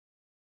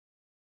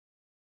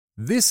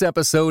This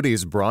episode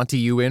is brought to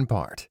you in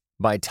part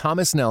by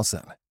Thomas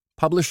Nelson,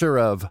 publisher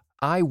of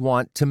I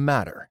Want to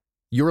Matter.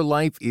 Your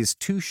life is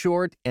too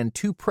short and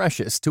too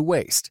precious to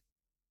waste.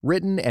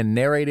 Written and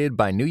narrated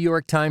by New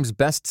York Times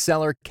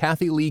bestseller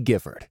Kathy Lee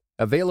Gifford.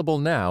 Available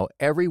now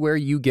everywhere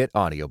you get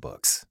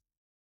audiobooks.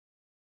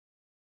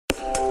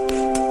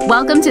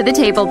 Welcome to the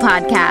Table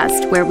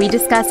Podcast, where we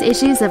discuss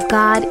issues of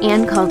God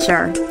and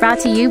culture. Brought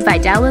to you by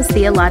Dallas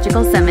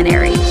Theological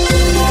Seminary.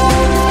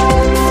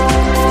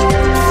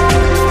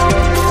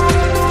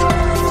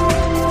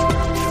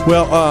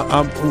 Well,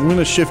 I'm going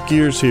to shift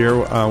gears here.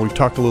 We've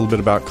talked a little bit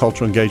about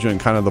cultural engagement and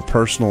kind of the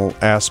personal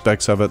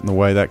aspects of it and the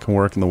way that can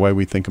work and the way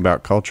we think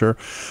about culture.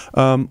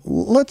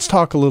 Let's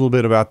talk a little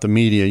bit about the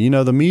media. You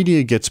know, the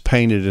media gets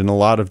painted in a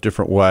lot of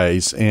different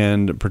ways,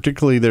 and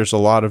particularly there's a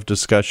lot of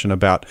discussion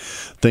about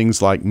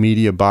things like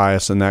media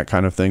bias and that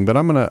kind of thing. But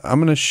I'm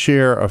gonna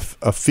share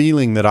a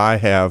feeling that I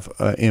have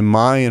in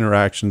my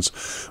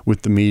interactions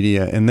with the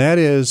media, and that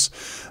is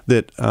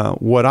that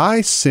what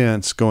I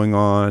sense going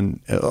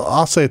on,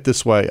 I'll say it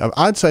this way,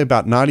 I'd say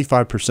about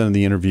 95% of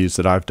the interviews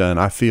that I've done,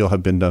 I feel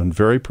have been done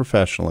very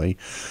professionally.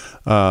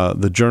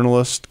 The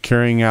journalist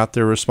carrying out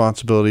their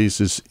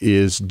responsibilities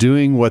is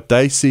doing what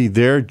they see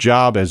their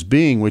job as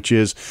being, which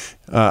is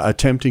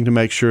attempting to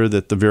make sure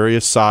that the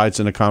various sides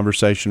in a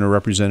conversation are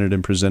represented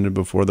and presented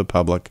before the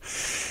public.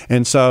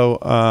 And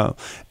so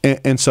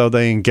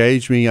they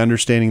engage me,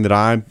 understanding that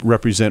I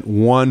represent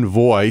one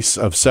voice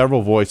of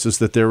several voices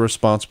that they're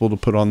responsible to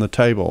put on the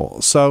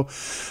table. So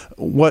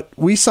what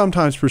we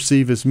sometimes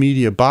perceive as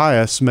media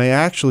bias may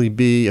actually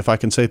be, if I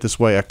can say it this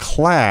way, a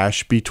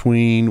clash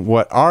between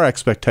what our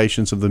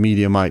expectations of the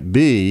media might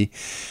be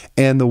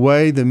and the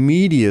way the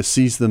media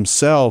sees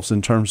themselves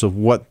in terms of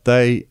what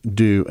they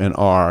do and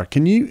are.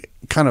 Can you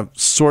kind of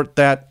sort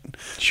that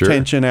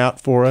tension out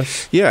for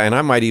us? Yeah, and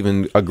I might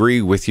even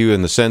agree with you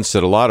in the sense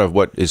that a lot of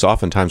what is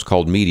oftentimes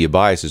called media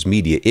bias is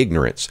media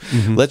ignorance.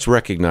 Mm-hmm. Let's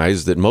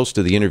recognize that most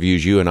of the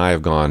interviews you and I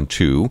have gone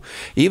to,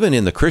 even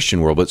in the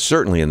Christian world, but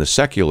certainly in the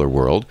secular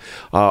world,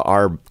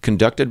 are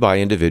conducted by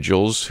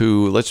individuals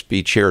who, let's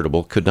be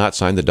charitable, could not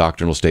sign the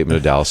doctrinal statement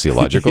of Dallas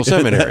Theological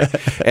Seminary.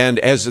 And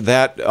as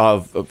that,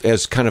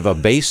 as kind of a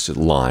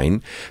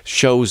baseline,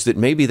 shows that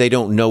maybe they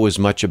don't know as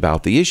much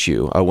about the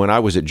issue. When I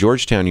was at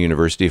Georgetown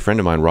University, a friend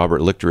of mine,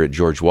 Robert Lichter at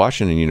George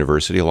Washington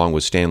University, along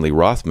with Stanley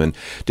Rothman,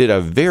 did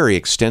a very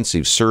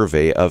extensive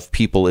survey of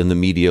people in the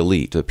media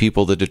elite, the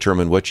people that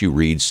determine what you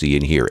read, see,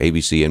 and hear.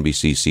 ABC,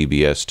 NBC,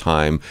 CBS,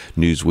 Time,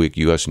 Newsweek,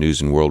 U.S.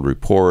 News and World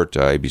Report,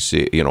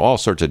 ABC, all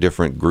sorts of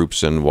different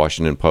groups in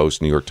Washington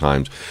Post, New York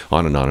Times,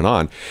 on and on and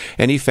on.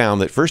 And he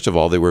found that, first of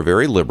all, they were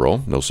very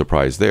liberal, no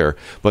surprise there.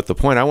 But the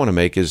point I want to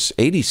make is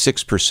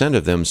 86%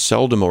 of them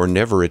seldom or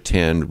never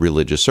attend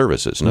religious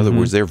services. In other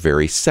words, they're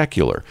very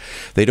secular.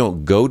 They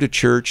don't go to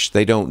church.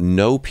 They don't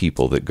know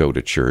people that go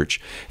to church.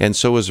 And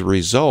so as a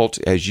result,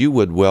 as you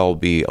would well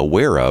be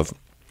aware of,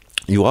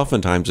 you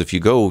oftentimes, if you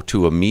go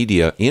to a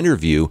media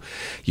interview,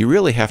 you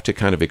really have to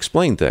kind of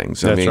explain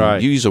things. That's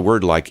right. You use a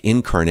word like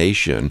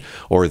incarnation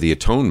or the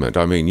atonement.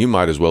 You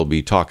might as well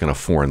be talking a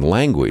foreign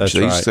language.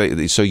 That's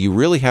right. So you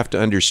really have to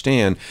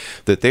understand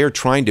that they're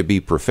trying to be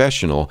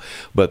professional,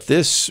 but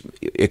this,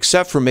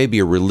 except for maybe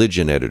a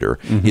religion editor,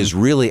 is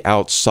really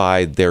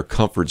outside their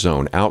comfort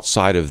zone,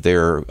 outside of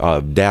their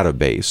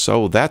database.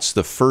 So that's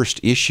the first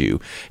issue.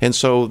 And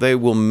so they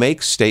will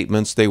make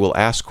statements, they will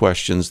ask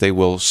questions, they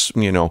will,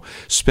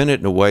 spin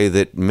it in a way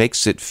that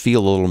makes it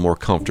feel a little more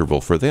comfortable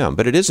for them.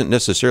 But it isn't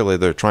necessarily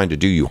they're trying to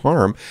do you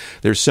harm.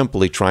 They're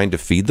simply trying to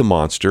feed the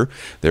monster.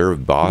 They're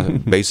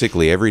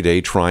basically every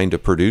day trying to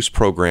produce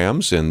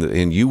programs,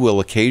 and you will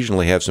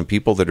occasionally have some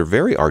people that are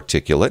very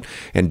articulate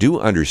and do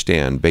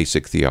understand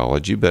basic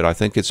theology, but I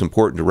think it's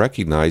important to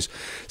recognize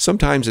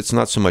sometimes it's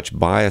not so much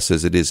bias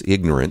as it is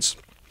ignorance.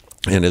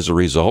 And as a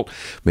result,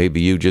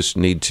 maybe you just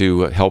need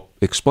to help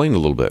explain a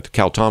little bit.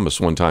 Cal Thomas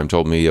one time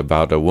told me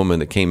about a woman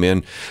that came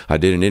in. I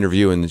did an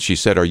interview, and she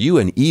said, "Are you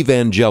an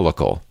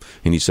evangelical?"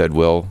 And he said,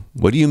 "Well,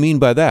 what do you mean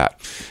by that?"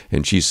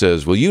 And she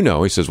says, "Well, you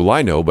know." He says, "Well,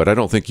 I know, but I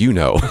don't think you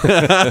know."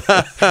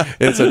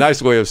 It's a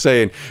nice way of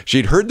saying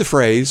she'd heard the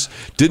phrase,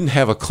 didn't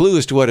have a clue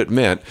as to what it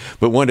meant,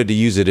 but wanted to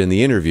use it in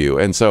the interview.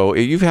 And so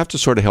you have to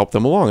sort of help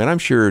them along. And I'm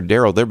sure,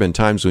 Daryl, there have been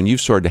times when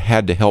you've sort of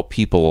had to help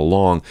people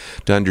along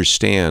to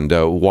understand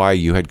why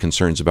you had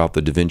concerns about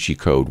the Da Vinci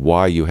Code,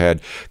 why you had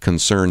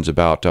concerns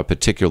about a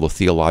particular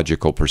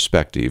theological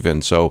perspective.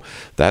 And so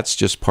that's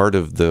just part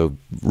of the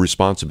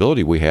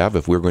responsibility we have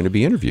if we're going to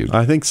be interviewed.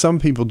 I think some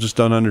people just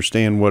don't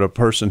understand what a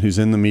person who's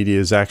in the media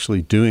is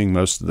actually doing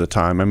most of the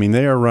time.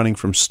 They are running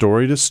from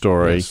story to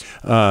story.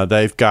 Yes.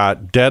 They've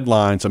got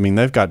deadlines.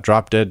 They've got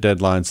drop-dead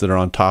deadlines that are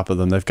on top of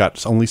them. They've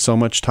got only so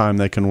much time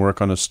they can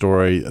work on a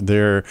story.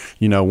 They're,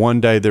 one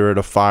day they're at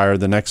a fire,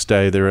 the next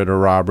day they're at a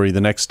robbery,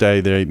 the next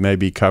day they may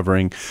be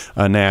covering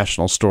a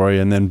national story,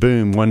 and then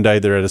boom, one day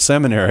they're at a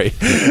seminary.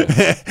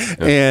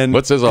 And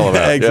what's this all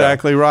about?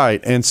 Exactly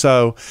right. And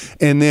so,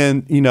 and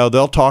then,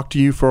 they'll talk to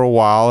you for a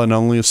while, and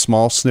only a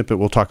small snippet,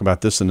 we'll talk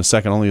about this in a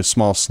second, only a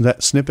small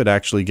snippet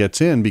actually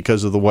gets in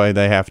because of the way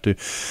they have to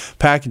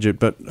package it.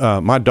 But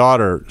my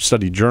daughter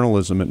studied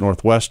journalism at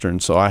Northwestern,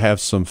 so I have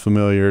some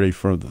familiarity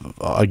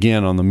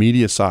again on the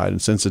media side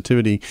and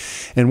sensitivity.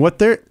 And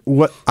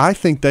what I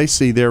think they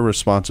see their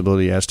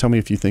responsibility as, tell me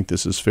if you think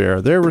this is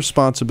fair, their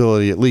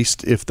responsibility, at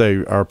least if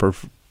they are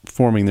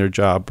performing their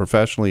job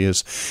professionally,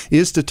 is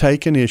to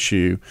take an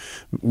issue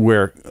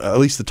where, at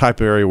least the type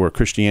of area where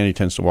Christianity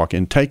tends to walk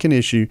in, take an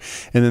issue,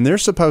 and then they're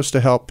supposed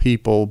to help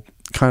people,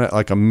 kind of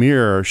like a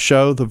mirror,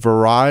 show the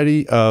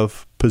variety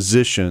of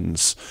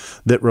positions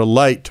that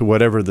relate to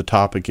whatever the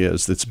topic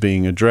is that's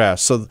being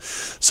addressed.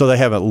 So they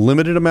have a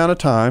limited amount of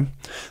time,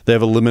 they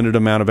have a limited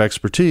amount of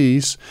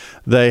expertise,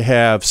 they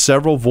have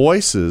several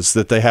voices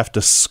that they have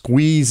to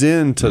squeeze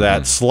into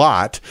that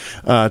slot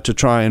to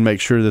try and make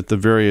sure that the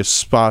various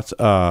spots,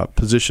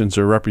 positions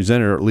are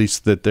represented, or at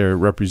least that they're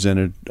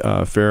represented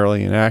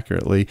fairly and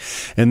accurately.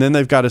 And then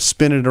they've got to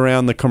spin it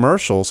around the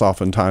commercials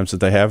oftentimes that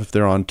they have if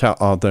they're on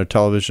their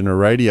television or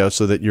radio,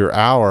 so that your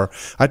hour,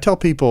 I tell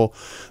people,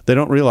 they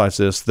don't realize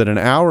this, that an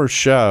hour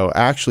show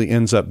actually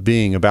ends up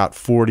being about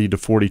 40 to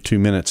 42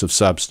 minutes of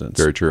substance.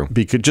 Very true.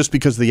 Just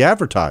because of the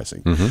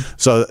advertising.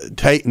 So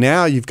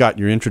now you've got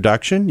your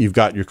introduction, you've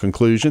got your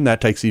conclusion. That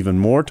takes even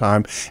more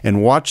time.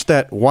 And watch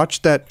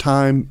that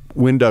time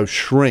window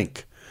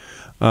shrink.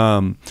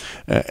 And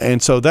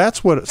so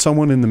that's what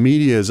someone in the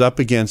media is up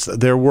against.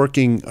 They're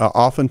working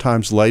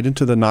oftentimes late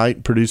into the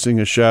night producing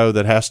a show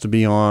that has to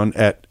be on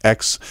at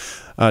X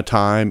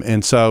time.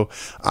 And so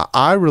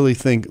I really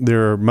think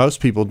most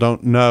people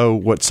don't know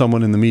what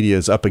someone in the media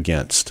is up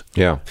against.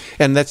 Yeah.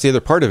 And that's the other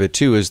part of it,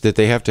 too, is that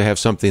they have to have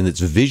something that's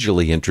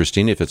visually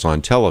interesting if it's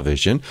on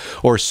television,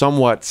 or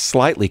somewhat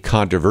slightly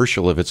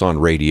controversial if it's on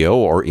radio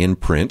or in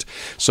print.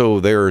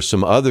 So there are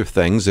some other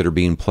things that are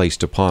being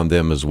placed upon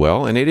them as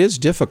well, and it is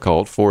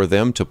difficult for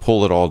them to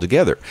pull it all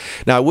together.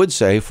 Now, I would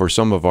say for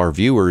some of our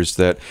viewers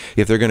that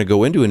if they're going to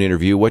go into an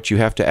interview, what you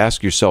have to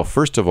ask yourself,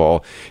 first of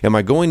all, am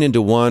I going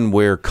into one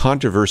where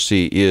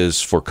controversy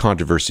is for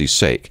controversy's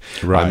sake?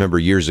 Right. I remember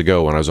years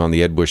ago when I was on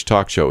the Ed Bush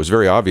talk show, it was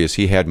very obvious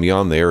he had me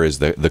on there as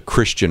the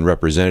Christian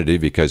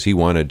representative because he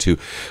wanted to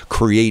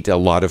create a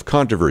lot of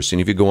controversy.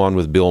 And if you go on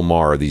with Bill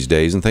Maher these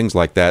days and things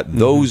like that,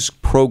 those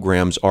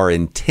programs are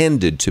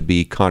intended to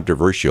be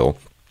controversial.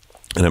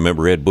 And I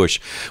remember Ed Bush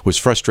was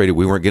frustrated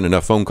we weren't getting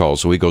enough phone calls,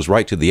 so he goes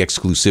right to the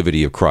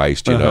exclusivity of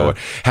Christ,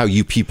 how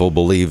you people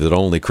believe that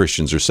only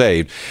Christians are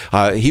saved.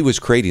 He was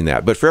creating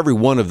that. But for every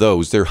one of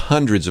those, there are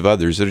hundreds of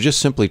others that are just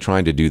simply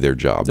trying to do their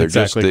job.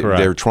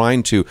 They're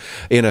trying to,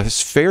 in a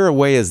fair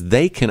way as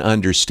they can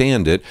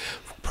understand it,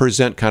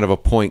 present kind of a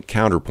point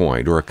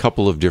counterpoint or a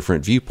couple of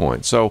different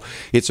viewpoints. So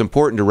it's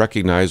important to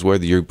recognize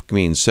whether you're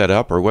being set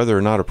up or whether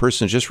or not a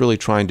person is just really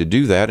trying to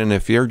do that. And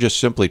if you're just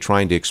simply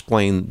trying to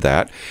explain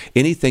that,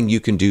 anything you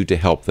can do to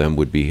help them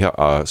would be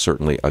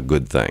certainly a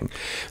good thing.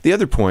 The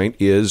other point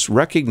is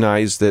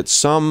recognize that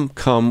some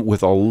come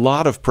with a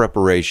lot of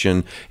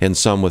preparation and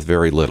some with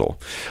very little.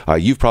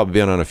 You've probably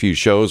been on a few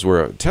shows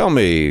where, tell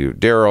me,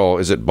 Daryl,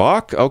 is it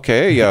Bach?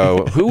 Okay,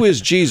 who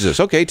is Jesus?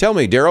 Okay, tell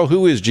me, Daryl,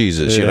 who is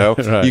Jesus?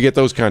 Right. You get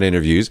those kind of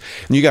interviews.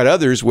 And you got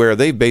others where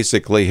they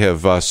basically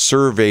have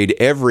surveyed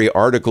every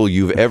article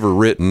you've ever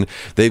written.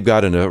 They've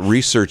got a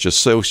research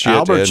associate.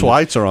 Albert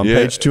Schweitzer on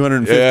page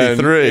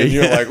 253. And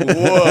you're like,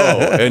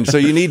 whoa. And so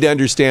you need to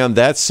understand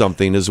that's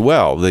something as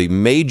well. The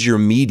major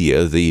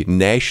media, the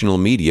national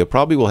media,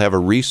 probably will have a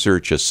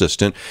research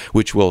assistant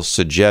which will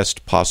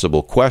suggest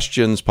possible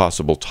questions,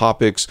 possible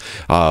topics,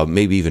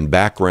 maybe even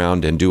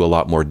background, and do a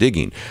lot more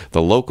digging.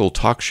 The local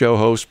talk show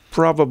host,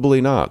 probably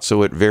not.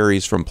 So it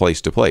varies from place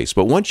to place.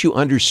 But once you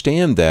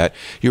understand that,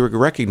 you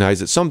recognize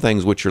that some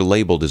things which are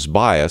labeled as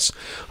bias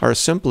are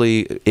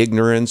simply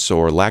ignorance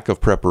or lack of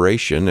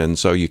preparation, and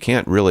so you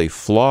can't really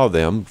flaw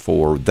them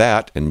for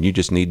that, and you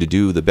just need to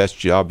do the best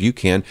job you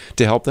can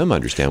to help them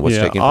understand what's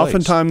taking place.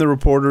 Oftentimes the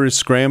reporter is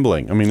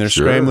scrambling. I mean, they're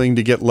scrambling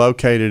to get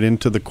located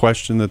into the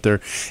question that they're,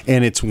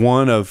 and it's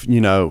one of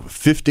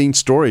 15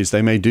 stories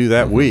they may do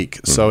that week.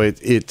 So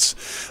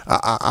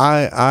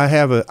I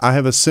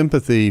have a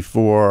sympathy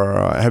for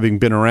having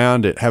been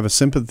around it. Have a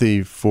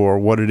sympathy for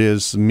what it is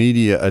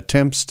media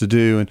attempts to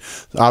do, and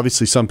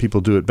obviously some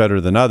people do it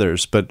better than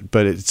others, but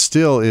it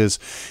still is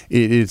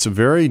it's a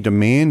very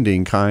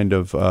demanding kind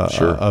of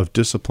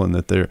discipline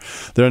that they're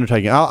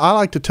undertaking. I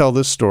like to tell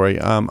this story.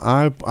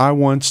 I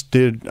once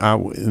did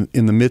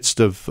in the midst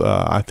of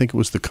I think it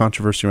was the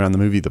controversy around the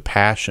movie The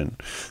Passion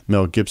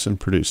Mel Gibson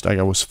produced.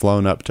 I was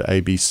flown up to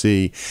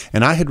ABC,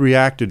 and I had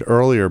reacted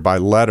earlier by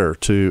letter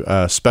to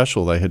a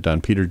special they had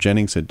done, Peter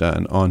Jennings had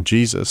done on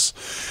Jesus.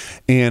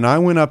 And I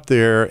went up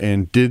there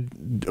and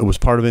was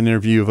part of an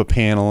interview of a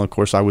panel. Of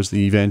course, I was the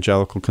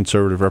evangelical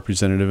conservative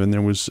representative, and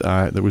there was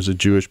a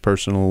Jewish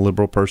person, a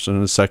liberal person,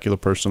 and a secular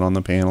person on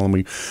the panel, and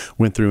we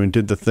went through and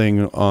did the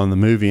thing on the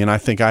movie. And I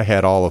think I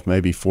had all of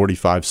maybe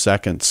 45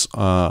 seconds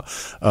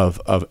of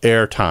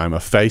airtime,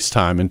 of face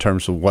time, in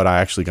terms of what I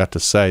actually got to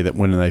say, that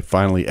when they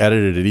finally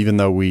edited it, even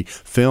though we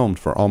filmed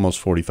for almost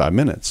 45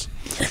 minutes.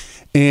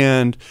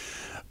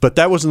 But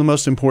that wasn't the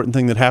most important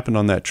thing that happened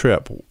on that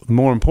trip. The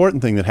more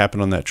important thing that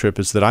happened on that trip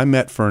is that I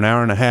met for an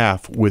hour and a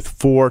half with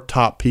 4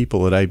 top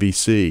people at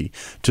ABC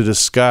to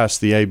discuss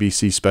the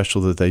ABC special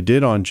that they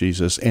did on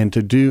Jesus, and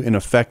to do, in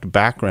effect,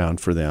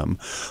 background for them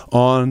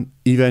on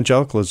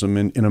evangelicalism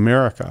in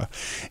America.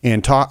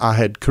 And I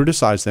had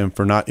criticized them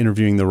for not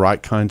interviewing the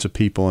right kinds of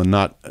people, and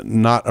not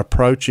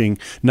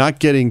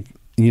getting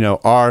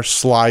our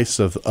slice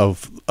of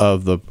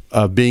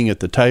being at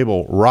the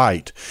table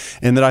right,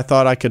 and that I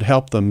thought I could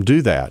help them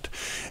do that.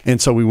 And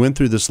so we went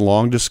through this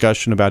long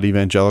discussion about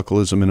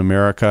evangelicalism in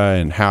America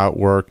and how it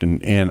worked,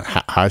 and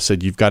I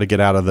said, you've got to get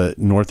out of the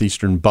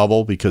Northeastern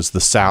bubble, because the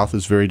South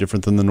is very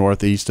different than the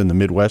Northeast, and the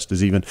Midwest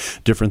is even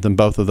different than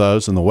both of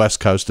those, and the West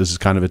Coast is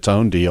kind of its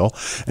own deal,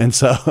 and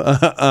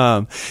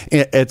so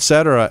et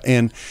cetera.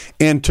 And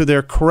to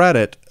their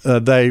credit,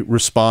 they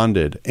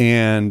responded,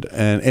 and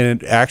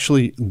it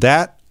actually,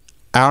 that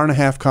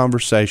hour-and-a-half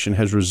conversation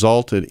has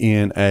resulted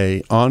in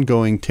a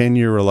ongoing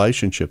 10-year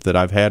relationship that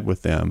I've had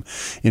with them,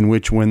 in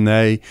which, when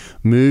they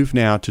move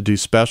now to do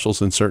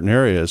specials in certain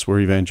areas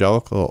where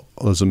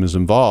evangelicalism is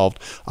involved,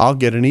 I'll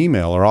get an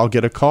email or I'll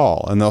get a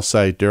call, and they'll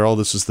say, Daryl,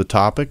 this is the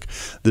topic.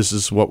 This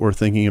is what we're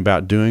thinking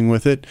about doing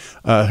with it.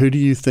 Who do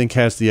you think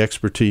has the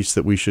expertise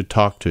that we should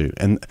talk to?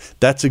 And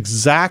that's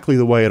exactly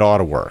the way it ought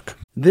to work.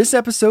 This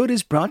episode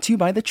is brought to you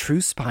by the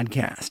Truce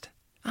Podcast.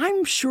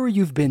 I'm sure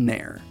you've been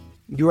there.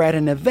 You're at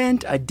an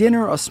event, a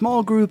dinner, a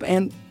small group,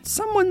 and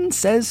someone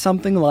says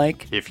something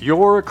like, if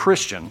you're a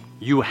Christian,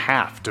 you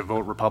have to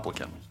vote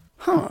Republican.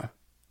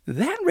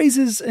 That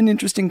raises an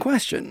interesting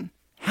question.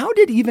 How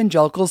did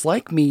evangelicals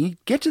like me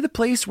get to the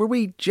place where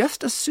we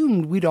just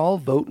assumed we'd all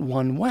vote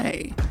one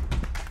way?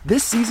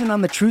 This season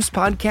on the Truce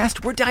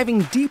Podcast, we're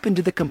diving deep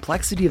into the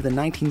complexity of the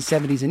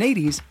 1970s and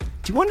 80s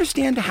to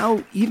understand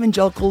how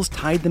evangelicals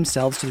tied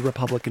themselves to the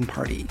Republican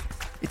Party.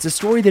 It's a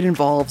story that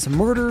involves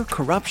murder,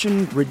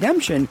 corruption,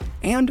 redemption,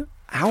 and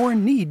our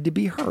need to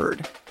be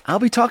heard. I'll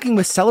be talking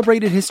with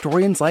celebrated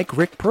historians like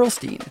Rick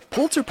Perlstein,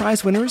 Pulitzer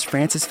Prize winners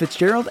Francis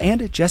Fitzgerald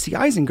and Jesse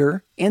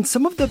Eisinger, and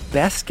some of the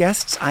best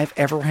guests I've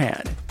ever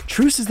had.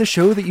 Truce is the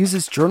show that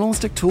uses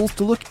journalistic tools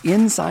to look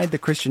inside the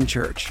Christian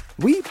church.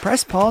 We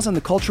press pause on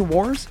the culture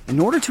wars in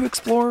order to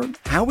explore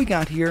how we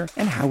got here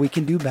and how we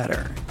can do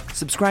better.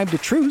 Subscribe to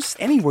Truce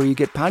anywhere you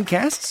get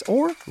podcasts,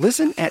 or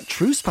listen at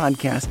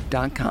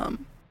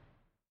trucepodcast.com.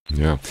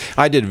 Yeah,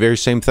 I did the very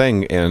same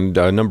thing, and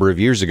a number of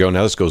years ago.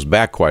 Now, this goes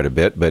back quite a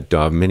bit, but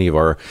many of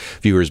our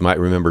viewers might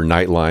remember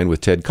Nightline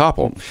with Ted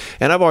Koppel.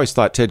 And I've always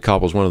thought Ted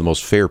Koppel is one of the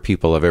most fair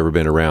people I've ever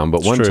been around.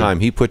 But one time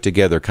he put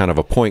together kind of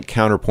a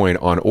point-counterpoint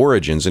on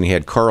origins, and he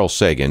had Carl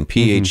Sagan,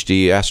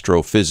 Ph.D.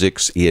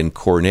 astrophysics in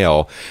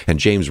Cornell, and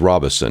James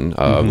Robison,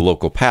 the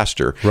local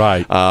pastor.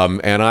 Right.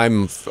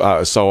 And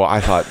so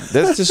I thought,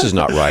 this is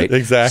not right.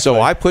 Exactly.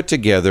 So I put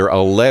together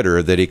a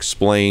letter that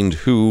explained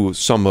who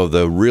some of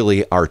the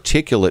really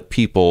articulate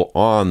people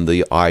on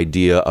the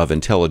idea of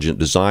intelligent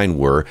design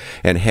were,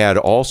 and had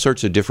all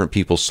sorts of different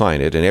people sign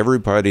it, and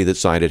everybody that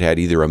signed it had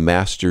either a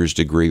master's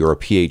degree or a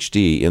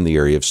PhD in the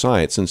area of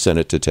science, and sent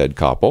it to Ted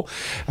Koppel.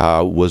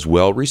 Was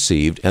well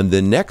received. And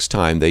the next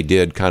time they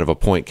did kind of a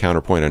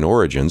point-counterpoint on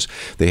origins,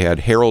 they had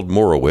Harold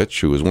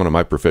Morowitz, who was one of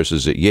my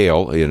professors at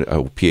Yale in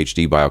a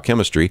PhD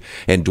biochemistry,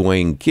 and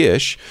Dwayne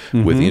Gish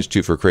with the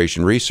Institute for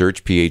Creation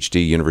Research,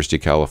 PhD, University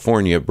of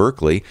California,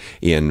 Berkeley,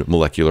 in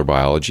molecular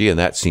biology, and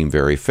that seemed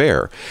very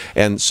fair.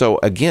 And so,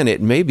 again,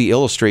 it maybe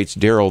illustrates,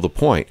 Daryl, the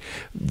point.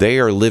 They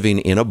are living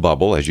in a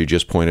bubble, as you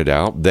just pointed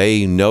out.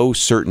 They know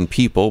certain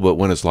people, but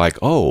when it's like,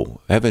 oh,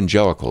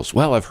 evangelicals,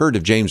 well, I've heard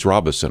of James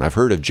Robison, I've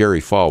heard of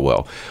Jerry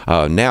Falwell.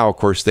 Now, of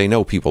course, they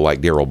know people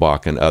like Darrell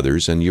Bach and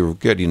others, and you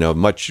get,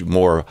 much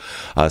more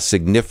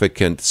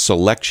significant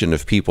selection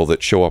of people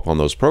that show up on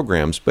those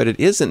programs. But it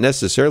isn't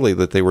necessarily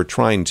that they were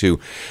trying to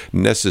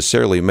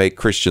necessarily make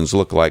Christians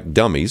look like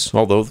dummies,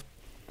 although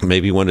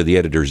maybe one of the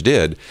editors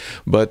did,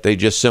 but they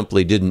just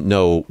simply didn't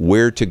know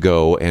where to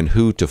go and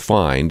who to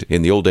find.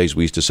 In the old days,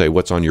 we used to say,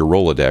 what's on your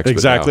Rolodex?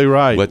 Exactly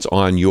right. What's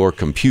on your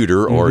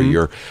computer or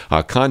your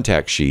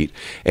contact sheet.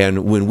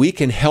 And when we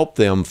can help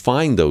them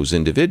find those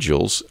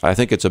individuals, I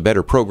think it's a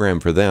better program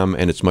for them,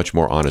 and it's much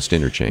more honest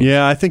interchange.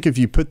 Yeah, I think if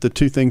you put the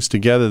two things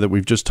together that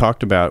we've just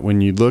talked about,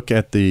 when you look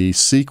at the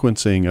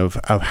sequencing of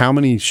how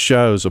many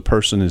shows a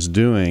person is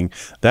doing,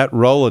 that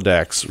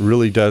Rolodex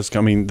really does. I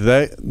mean,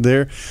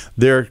 they're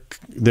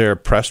they're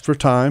pressed for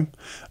time.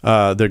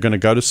 They're going to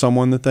go to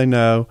someone that they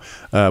know.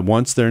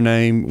 Once that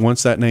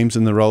name's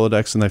in the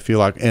Rolodex, and they feel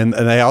like, and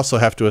they also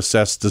have to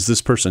assess, does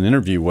this person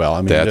interview well?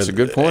 I mean, that's a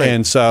good point.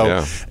 And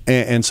so,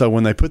 and so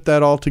when they put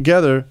that all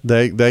together,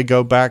 they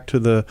go back to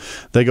the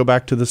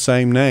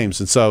same names.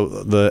 And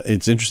so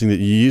it's interesting that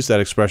you use that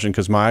expression,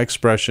 because my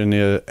expression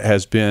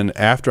has been,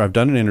 after I've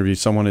done an interview,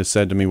 someone has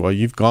said to me, "Well,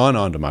 you've gone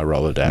onto my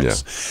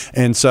Rolodex,"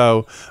 and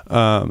so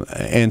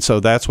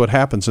that's what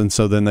happens. And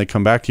so then they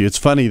come back to you. It's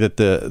funny that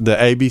the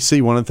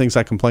ABC, one of the things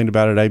I complained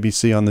about at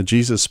ABC on the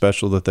Jesus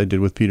special that they did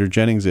with Peter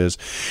Jennings is,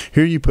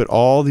 here you put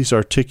all these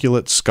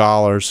articulate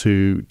scholars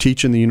who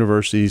teach in the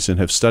universities and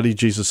have studied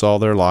Jesus all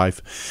their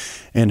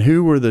life. And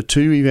who were the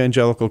two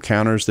evangelical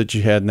counters that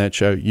you had in that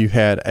show? You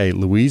had a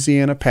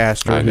Louisiana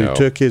pastor who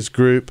took his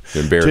group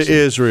to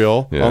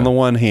Israel on the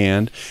one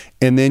hand,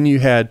 and then you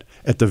had,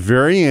 at the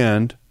very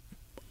end,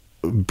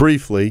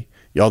 briefly,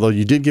 although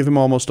you did give him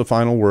almost a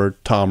final word,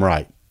 Tom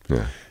Wright.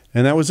 Yeah.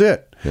 And that was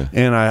it. Yeah.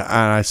 And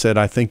I said,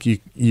 I think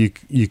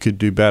you could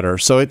do better.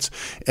 So that's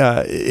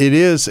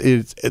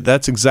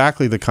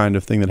exactly the kind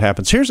of thing that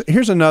happens.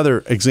 Here's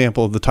another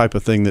example of the type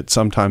of thing that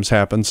sometimes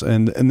happens,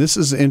 and this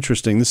is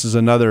interesting. This is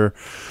another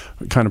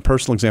kind of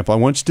personal example. I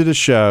once did a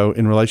show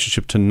in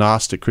relationship to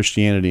Gnostic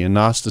Christianity and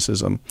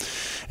Gnosticism,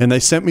 and they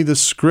sent me the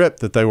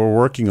script that they were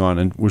working on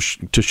and was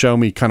to show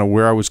me kind of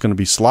where I was going to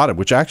be slotted,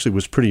 which actually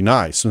was pretty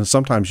nice. And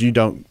sometimes you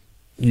don't.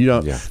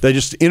 They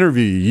just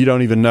interview you. You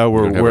don't even know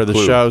where the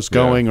show's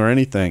going or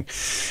anything.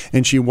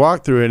 And she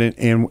walked through it,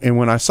 and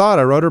when I saw it,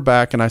 I wrote her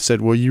back and I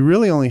said, well, you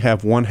really only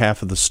have one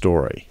half of the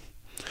story.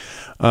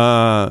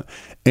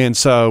 And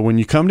so when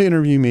you come to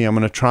interview me, I'm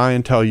going to try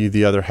and tell you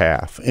the other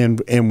half.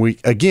 And we,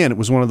 again, it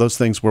was one of those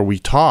things where we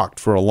talked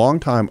for a long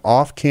time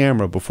off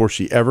camera before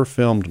she ever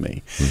filmed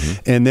me.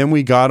 Mm-hmm. And then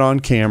we got on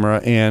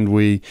camera and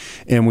we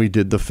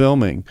did the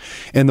filming.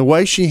 And the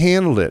way she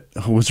handled it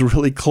was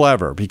really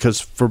clever,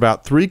 because for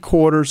about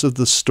 3/4 of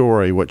the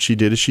story, what she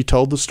did is she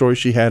told the story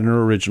she had in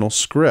her original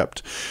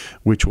script,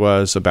 which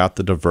was about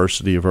the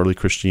diversity of early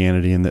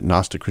Christianity, and that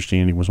Gnostic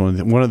Christianity was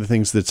one of the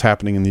things that's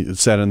happening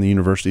set in the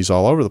universities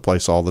all over the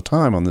place all the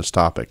time on this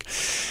topic.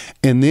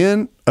 And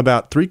then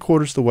about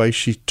 3/4 of the way,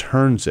 she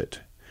turns it,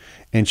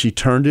 and she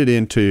turned it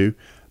into,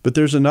 but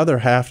there's another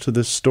half to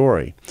this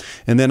story.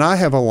 And then I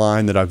have a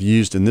line that I've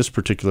used in this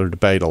particular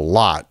debate a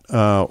lot,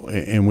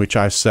 in which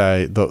I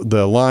say,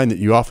 the line that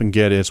you often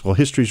get is, well,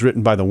 history's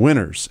written by the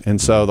winners.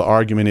 And so the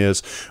argument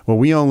is, well,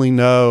 we only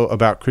know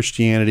about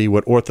Christianity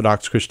what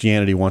Orthodox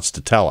Christianity wants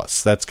to tell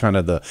us. That's kind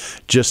of the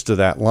gist of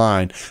that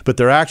line. But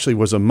there actually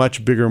was a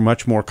much bigger,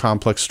 much more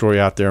complex story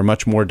out there, a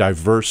much more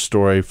diverse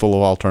story full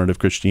of alternative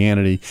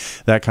Christianity,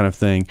 that kind of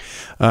thing.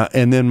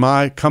 And then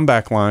my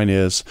comeback line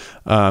is,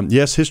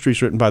 yes,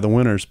 history's written by the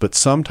winners, but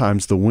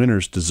sometimes the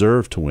winners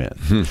deserve to win.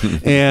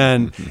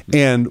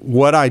 and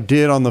what I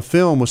did on the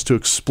film was to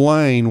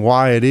explain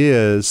why it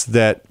is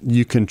that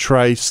you can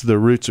trace the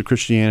roots of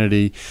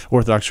Christianity,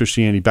 Orthodox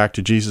Christianity, back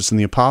to Jesus and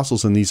the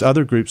apostles, and these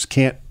other groups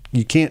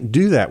you can't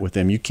do that with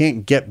them. You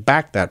can't get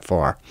back that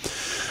far.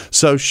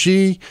 So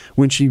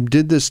when she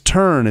did this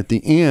turn at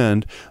the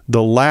end,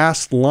 the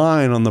last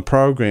line on the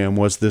program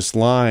was this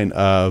line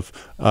of,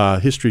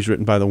 history's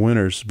written by the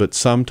winners, but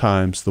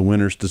sometimes the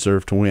winners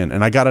deserve to win.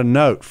 And I got a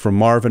note from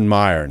Marvin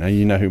Meyer. Now,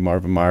 you know who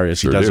Marvin Meyer is.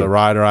 Sure he does do. a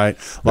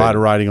lot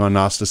of writing on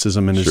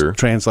Gnosticism, and has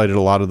translated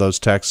a lot of those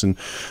texts. And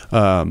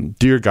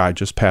dear guy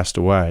just passed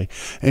away.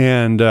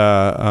 And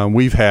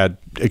we've had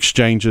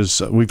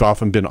exchanges. We've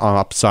often been on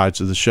opposite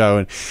sides of the show,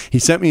 and he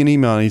sent me an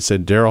email and he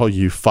said, "Daryl,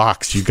 you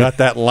fox, you got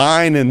that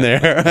line in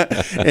there,"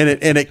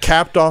 and it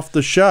capped off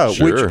the show.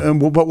 Sure.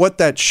 But what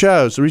that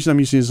shows, the reason I'm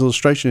using this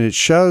illustration, it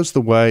shows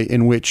the way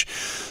in which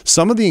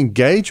some of the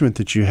engagement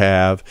that you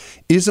have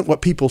isn't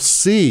what people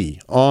see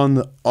on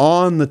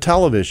the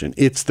television.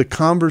 It's the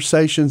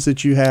conversations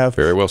that you have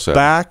very well said.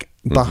 Back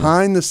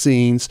behind the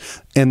scenes,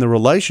 and the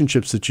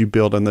relationships that you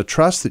build and the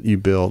trust that you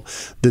build,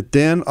 that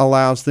then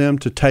allows them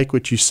to take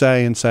what you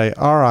say and say,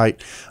 all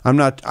right,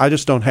 I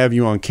just don't have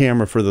you on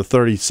camera for the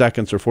 30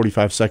 seconds or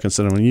 45 seconds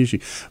that I'm going to use you,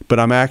 but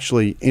I'm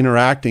actually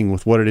interacting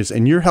with what it is,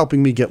 and you're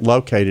helping me get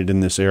located in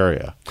this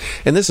area.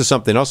 And this is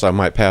something else I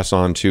might pass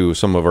on to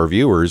some of our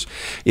viewers.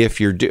 If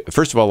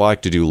first of all, I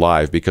like to do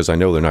live because I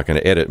know they're not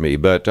going to edit me,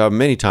 but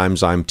many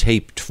times I'm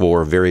taped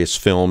for various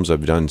films.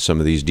 I've done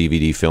some of these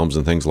DVD films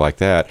and things like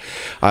that.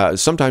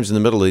 Sometimes in the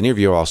middle of the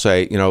interview, I'll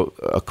say,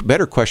 a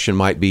better question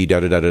might be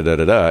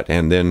da-da-da-da-da-da,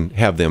 and then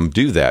have them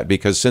do that,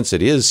 because since it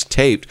is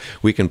taped,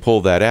 we can pull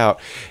that out.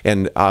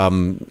 And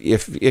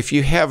if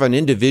you have an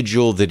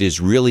individual that is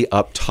really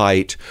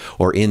uptight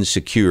or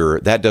insecure,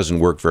 that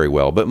doesn't work very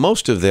well. But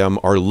most of them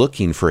are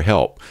looking for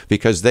help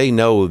because they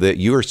know that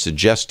you're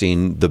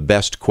suggesting the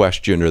best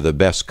question or the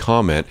best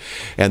comment.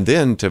 And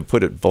then, to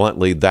put it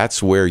bluntly,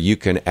 that's where you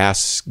can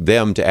ask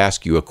them to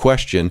ask you a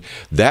question.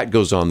 That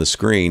goes on the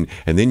screen,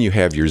 and then you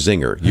have your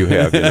zinger. You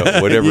have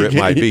whatever it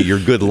might be, your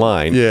good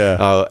line.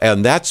 Yeah.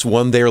 And that's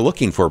one they're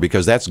looking for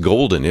because that's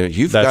golden. If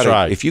you've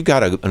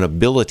got an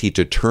ability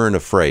to turn a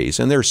phrase,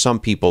 and there's some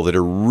people that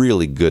are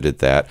really good at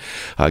that.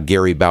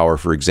 Gary Bauer,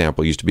 for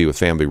example, used to be with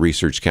Family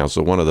Research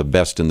Council, one of the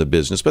best in the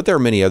business, but there are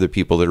many other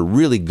people that are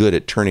really good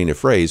at turning a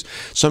phrase.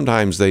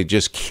 Sometimes they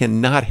just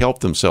cannot help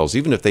themselves.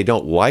 Even if they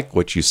don't like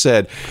what you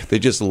said, they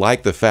just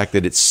like the fact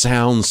that it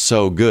sounds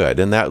so good.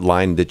 And that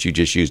line that you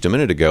just used a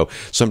minute ago,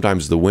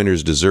 sometimes the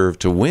winners deserve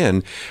to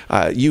win,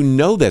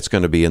 that's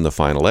going to be in the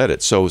final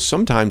edit. So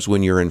sometimes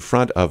when you're in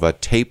front of a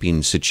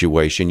taping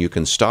situation, you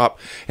can stop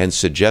and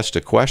suggest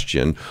a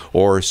question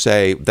or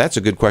say, that's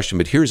a good question,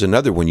 but here's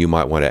another one you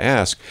might want to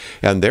ask.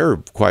 And they're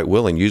quite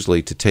willing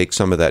usually to take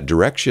some of that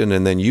direction,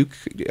 and then you,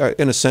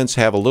 in a sense,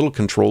 have a little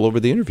control over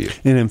the interview.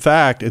 And in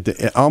fact,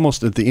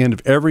 almost at the end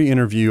of every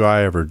interview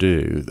I ever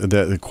do,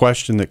 the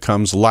question that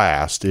comes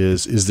last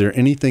is there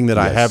anything that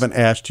I haven't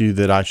asked you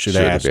that I should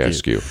ask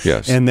you?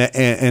 Yes.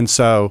 And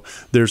so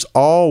there's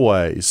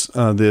always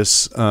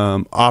this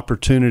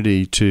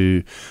opportunity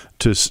to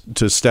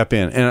step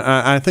in. And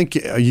I think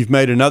you've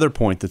made another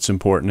point that's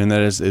important, and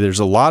that is there's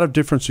a lot of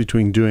difference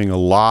between doing a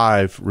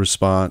live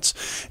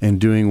response and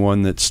doing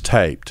one that's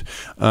taped.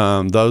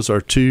 Those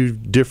are two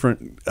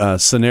different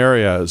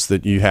scenarios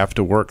that you have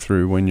to work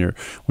through when you're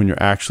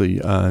actually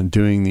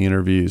doing the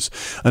interviews.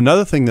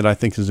 Another thing that I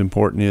think is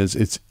important is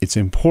it's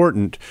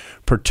important,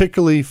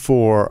 particularly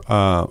for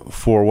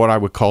what I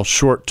would call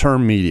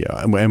short-term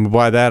media, and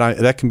by that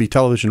that can be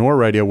television or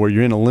radio, where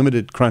you're in a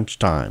limited crunch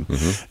time.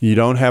 Mm-hmm. You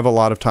don't have a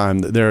lot of time.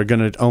 They're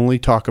going to only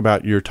talk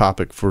about your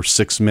topic for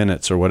 6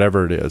 minutes or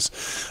whatever it is.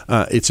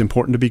 It's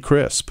important to be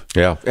crisp.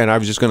 Yeah, and I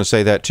was just going to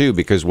say that too,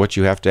 because what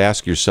you have to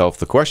ask yourself,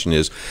 the question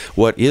is,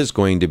 what is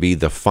going to be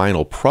the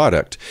final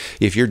product?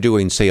 If you're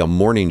doing, say, a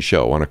morning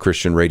show on a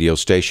Christian radio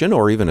station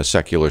or even a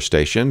secular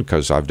station,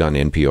 because I've done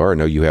NPR, I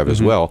know you have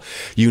as well,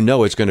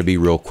 it's going to be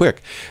real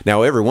quick.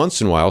 Now, every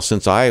once in a while,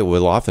 since I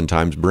will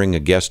oftentimes bring a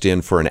guest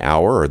in for an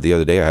hour, or the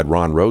other day I had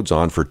Ron Rhodes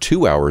on for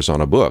 2 hours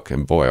on a book,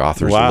 and boy,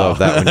 authors love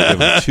that when you give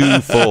them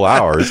 2 full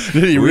hours.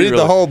 Did he read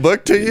the whole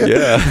book to you?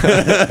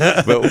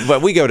 Yeah.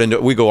 but we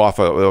go off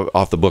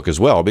the book as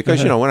well,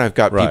 because when I've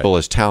got people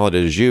as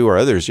talented as you or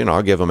others,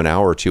 I'll give them an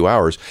hour or 2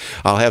 hours.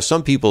 I'll have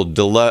some people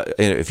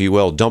if you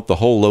will, dump the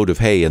whole load of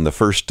hay in the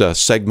first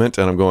segment,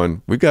 and I'm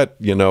going, we've got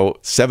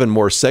 7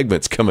 more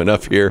segments coming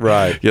up here,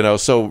 right?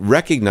 So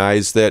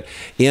recognize that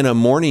in a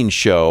morning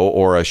show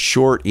or a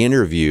short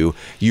interview,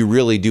 you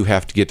really do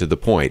have to get to the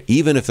point.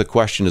 Even if the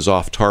question is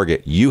off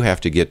target, you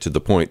have to get to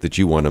the point that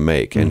you want to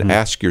make, and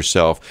ask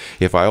yourself,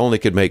 if I only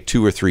could make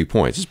 2 or 3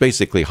 points. It's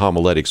basically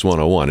homiletics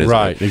 101, isn't it?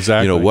 Right,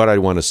 exactly. What I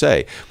want to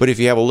say. But if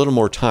you have a little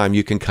more time,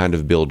 you can kind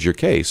of build your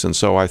case. And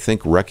so I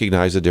think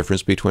recognize the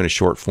difference between a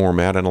short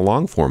format and a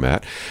long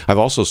format. I've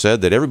also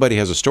said that everybody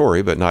has a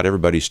story, but not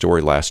everybody's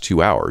story lasts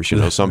 2 hours.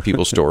 Some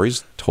people's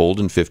stories told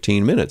in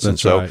 15 minutes. That's and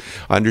so right.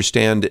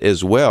 Understand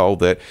as well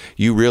that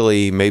you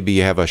really maybe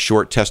have a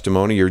short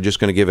testimony. You're just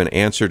going to give an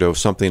answer to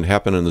something that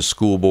happened in the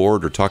school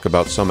board or talk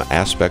about some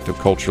aspect of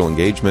cultural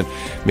engagement.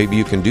 Maybe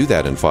you can do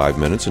that in 5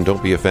 minutes, and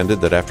don't be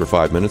offended that after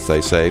 5 minutes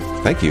they say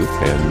thank you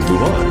and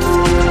move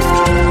on.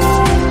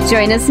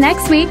 Join us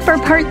next week for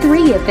part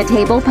 3 of the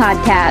Table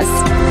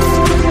Podcast.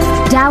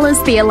 Dallas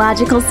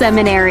Theological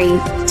Seminary.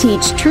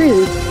 Teach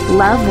truth,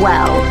 love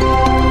well.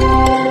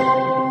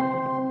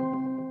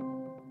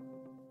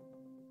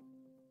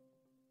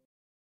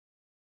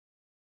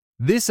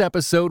 This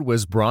episode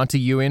was brought to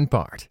you in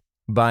part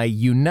by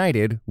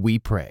United We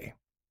Pray.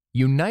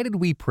 United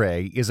We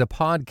Pray is a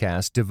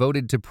podcast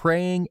devoted to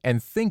praying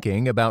and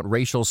thinking about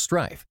racial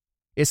strife,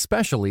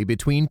 especially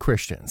between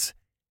Christians.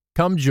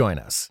 Come join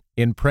us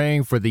in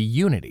praying for the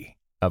unity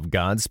of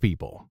God's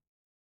people.